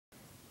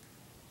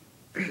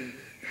The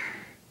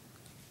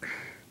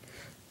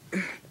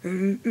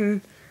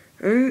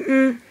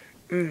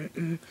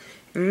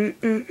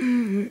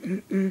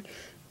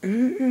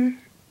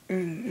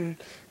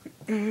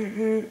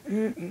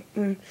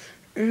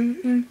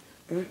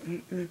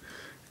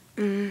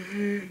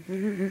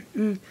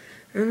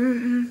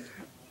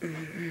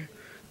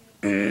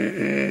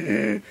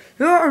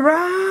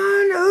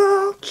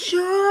Ronald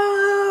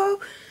Show.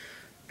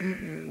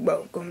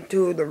 Welcome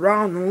to the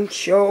Ronald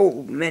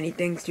Show. Many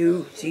things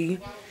to see.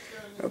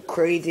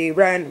 Crazy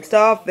random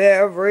stuff,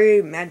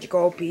 every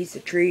magical piece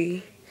of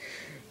tree.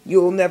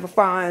 You'll never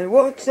find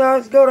what's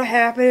gonna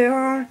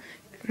happen.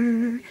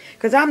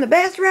 Cause I'm the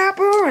best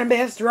rapper and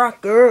best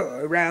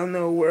rocker around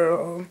the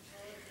world.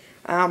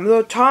 I'm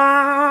the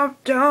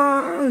top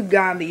dog,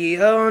 I'm the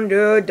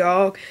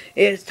underdog.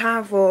 It's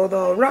time for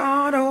the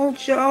Ronald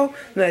Show.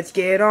 Let's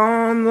get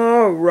on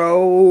the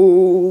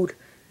road.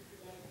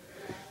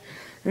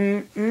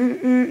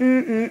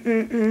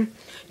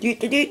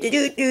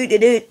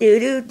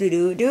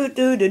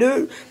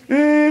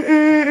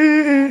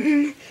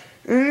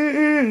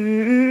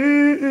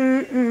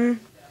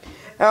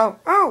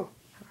 Oh,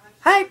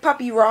 hi,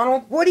 Puppy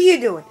Ronald. What are you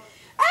doing?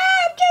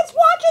 I'm just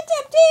watching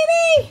some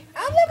TV.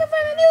 I'm looking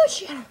for the news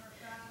channel.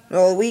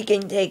 Well, we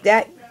can take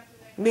that.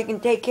 We can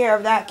take care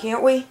of that,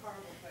 can't we?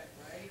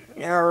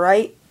 All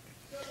right.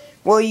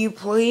 Will you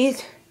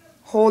please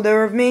hold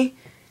care of me?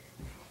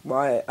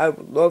 Why, I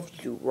would love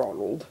to,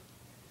 Ronald.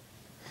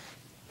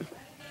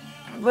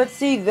 Let's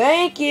see,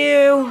 thank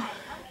you. I'm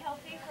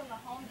Kelsey from the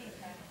Home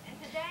Depot, and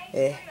today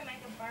we're going to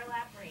make a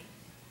burlap wreath.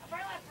 A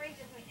burlap wreath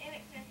is an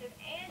inexpensive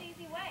and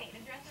easy way to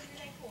dress up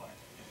your decor,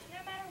 no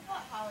matter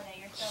what holiday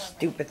you're celebrating.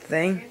 Stupid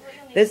thing.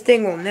 This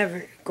thing will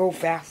never go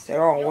fast at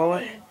all, will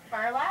it?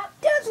 Burlap.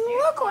 Doesn't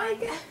look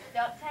like it.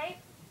 Duct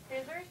tape,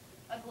 scissors,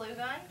 a glue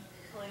gun,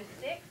 glue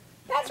stick.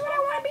 That's what I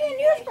want to be a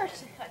news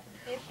person.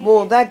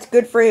 Well, that's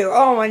good for you.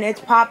 Oh, and it's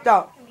popped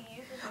up.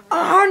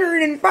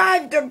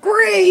 105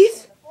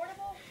 degrees,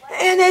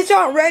 and it's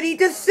already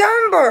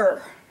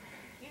December.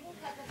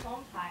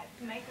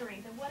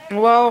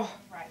 Well,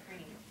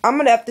 I'm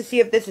going to have to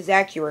see if this is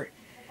accurate.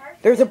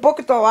 There's a book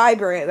at the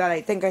library that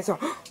I think I saw.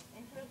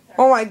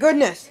 Oh my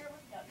goodness.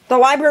 The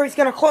library's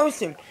going to close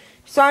soon.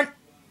 Son,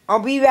 I'll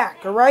be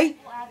back, alright?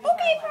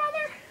 Okay,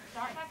 brother.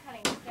 Start by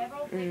cutting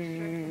several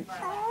pictures of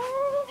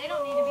burlap. They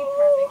don't need to be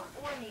perfect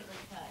or neatly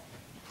cut.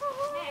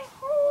 Next,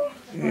 we'll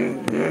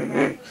use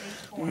the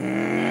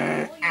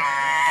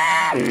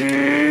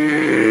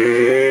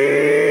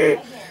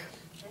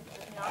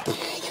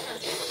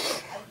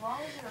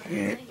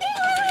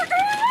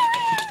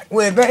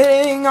We're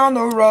heading on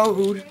the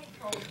road.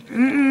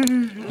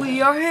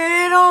 We are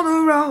heading on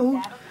the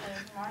road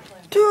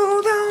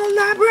to the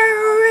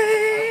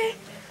library.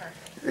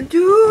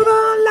 To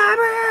the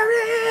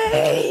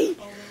library.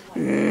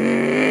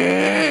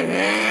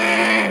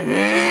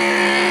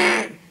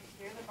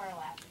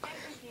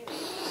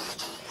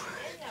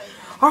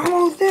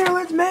 Almost there.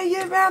 Let's make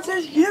it fast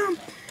as jump.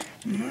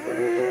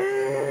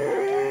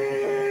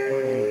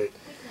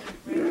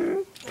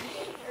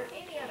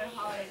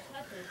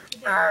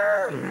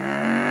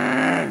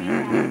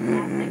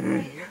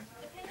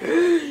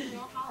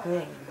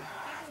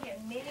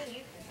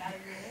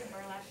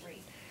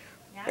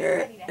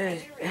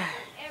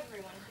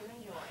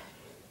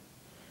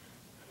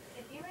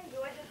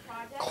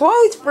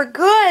 Closed for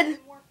good?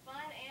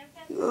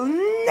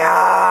 No!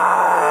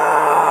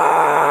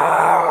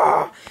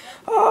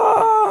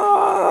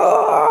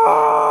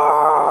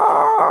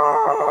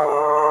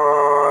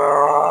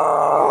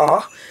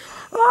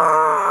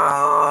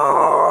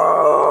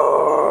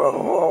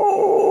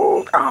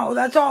 Oh,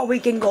 that's all we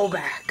can go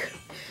back.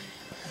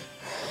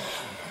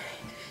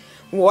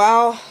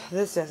 Well,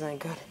 this isn't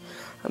good.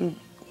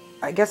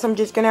 I guess I'm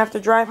just gonna have to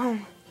drive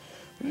home.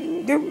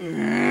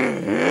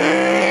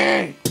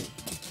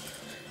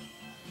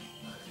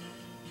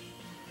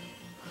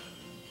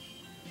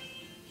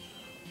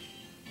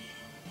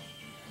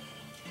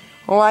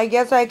 Well, I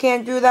guess I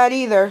can't do that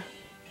either.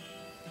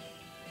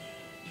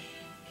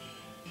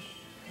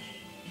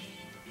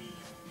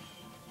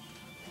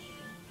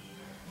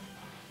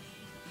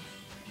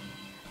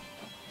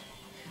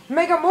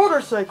 Make a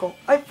motorcycle.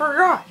 I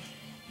forgot.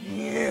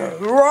 Yeah,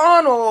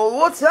 Ronald,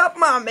 what's up,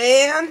 my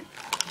man?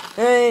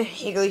 At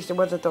least it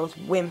wasn't those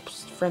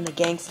wimps from the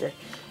gangster.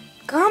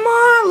 Come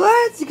on,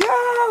 let's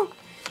go.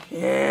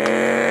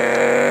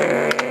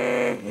 Yeah.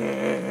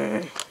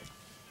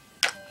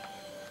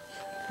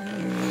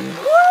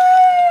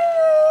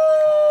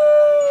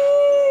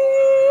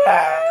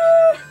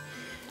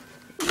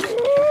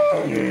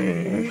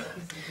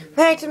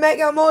 Thanks,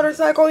 Mega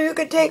Motorcycle. You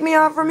can take me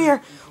off from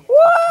here.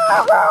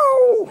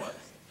 Whoa!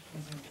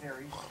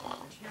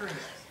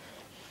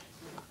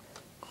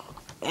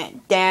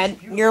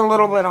 Dad, you're a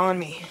little bit on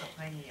me.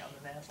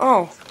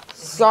 Oh,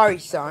 sorry,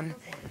 son.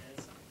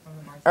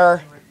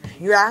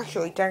 You're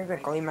actually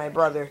technically my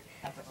brother.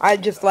 I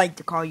just like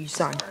to call you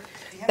son.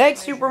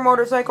 Thanks, Super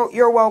Motorcycle.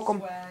 You're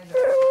welcome.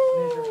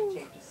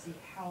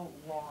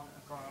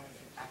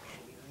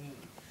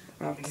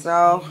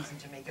 So,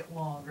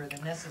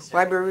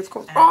 library was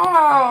closed.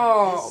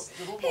 Oh,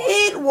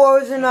 it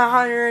wasn't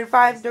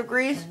 105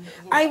 degrees.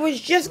 I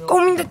was just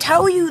going to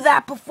tell you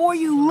that before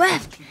you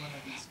left.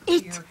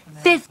 It's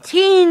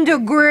 15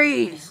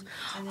 degrees.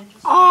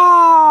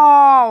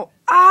 Oh,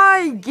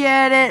 I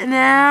get it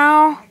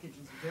now.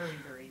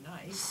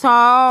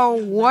 So,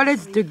 what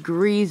does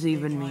degrees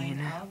even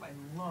mean?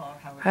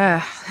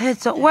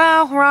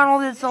 Well,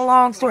 Ronald, it's a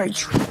long story.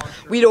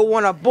 We don't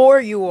want to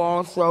bore you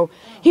all, so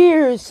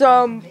here's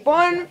some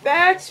fun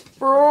facts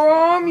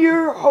from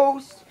your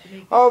host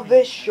of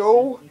this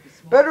show.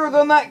 Better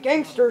than that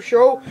gangster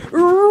show,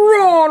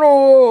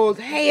 Ronald.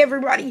 Hey,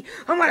 everybody,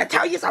 I'm going to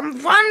tell you some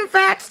fun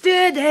facts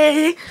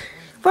today.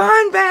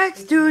 Fun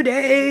facts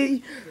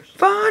today.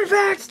 Fun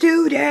facts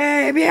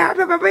today.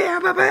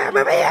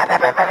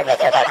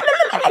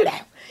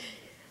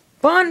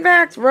 Fun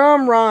facts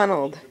from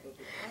Ronald.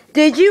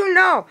 Did you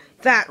know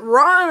that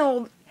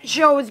Ronald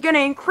show is going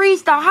to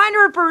increase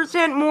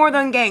 100% more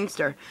than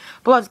Gangster?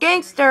 Plus,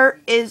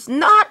 Gangster is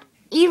not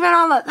even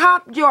on the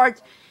top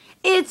charts.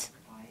 It's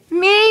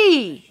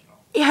me.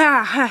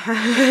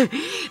 Yeah.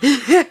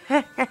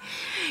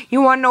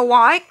 You want to know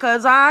why?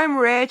 Because I'm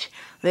rich,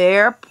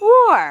 they're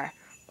poor.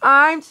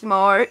 I'm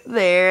smart,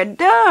 they're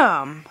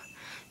dumb.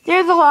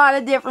 There's a lot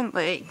of different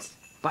things.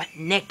 But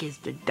Nick is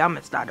the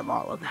dumbest out of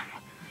all of them.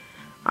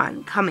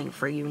 I'm coming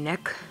for you,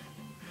 Nick.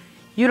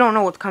 You don't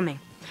know what's coming.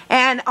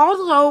 And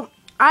also,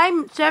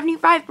 I'm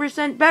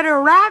 75%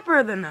 better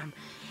rapper than them.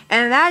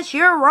 And that's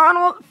your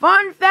Ronald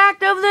fun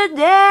fact of the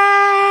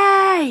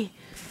day.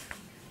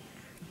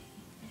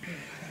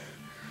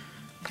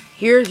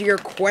 Here's your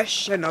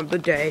question of the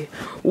day.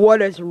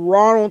 What is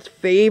Ronald's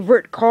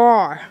favorite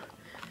car?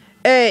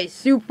 A.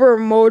 Super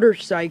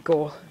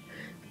motorcycle.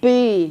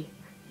 B.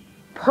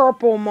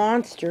 Purple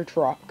monster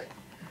truck.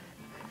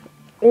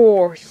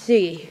 Or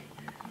C.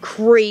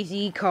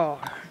 Crazy car.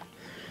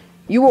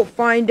 You will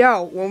find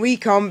out when we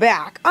come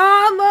back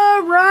on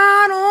the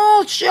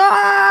Ronald Show.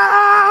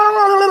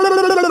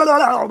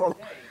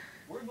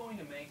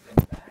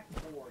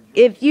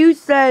 If you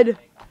said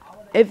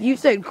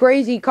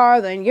crazy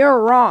car, then you're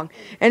wrong.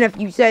 And if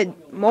you said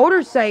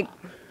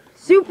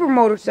super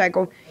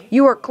motorcycle,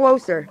 you were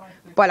closer.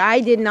 But I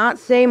did not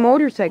say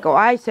motorcycle.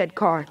 I said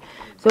car.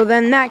 So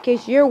then in that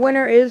case, your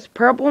winner is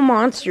Purple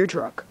Monster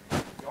Truck.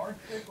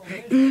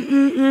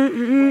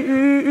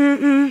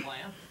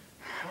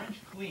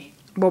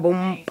 Boom.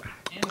 And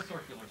a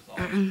circular saw.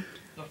 The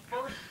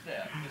first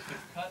step is to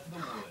cut the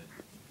wood.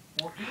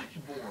 For each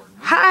board,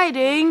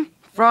 hiding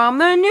from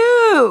the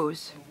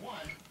news.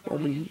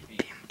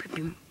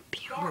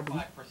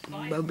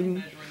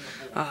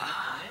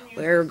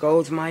 There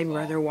goes my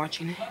brother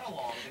watching it.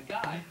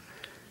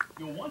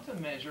 You'll want to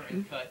measure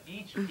and cut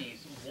each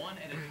piece one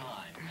at a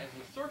time, as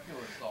the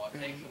circular saw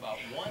takes about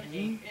 1/8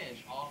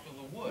 inch off of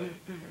the wood.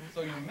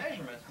 So your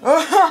measurements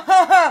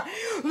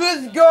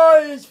This guy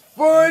is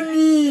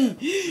funny.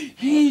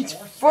 He's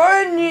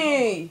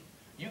funny.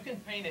 You can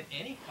paint it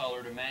any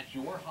color to match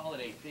your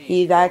holiday theme.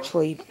 He's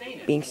actually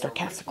being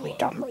sarcastically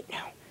dumb right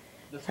now.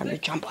 Time to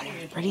jump on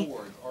him. Ready?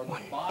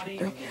 1,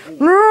 2, 3.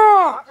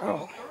 No!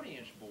 Oh.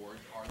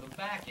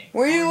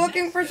 Were you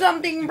looking for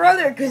something,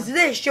 brother? Because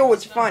this show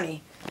is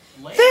funny.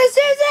 This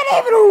isn't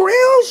even a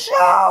real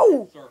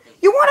show!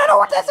 You want to know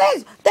what this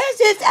is? This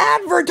is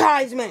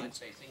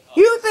advertisements!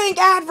 You think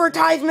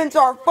advertisements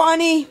are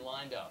funny?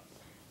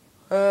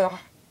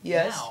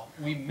 Yes.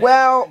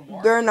 Well,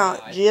 they're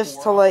not,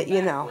 just to let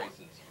you know.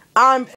 I'm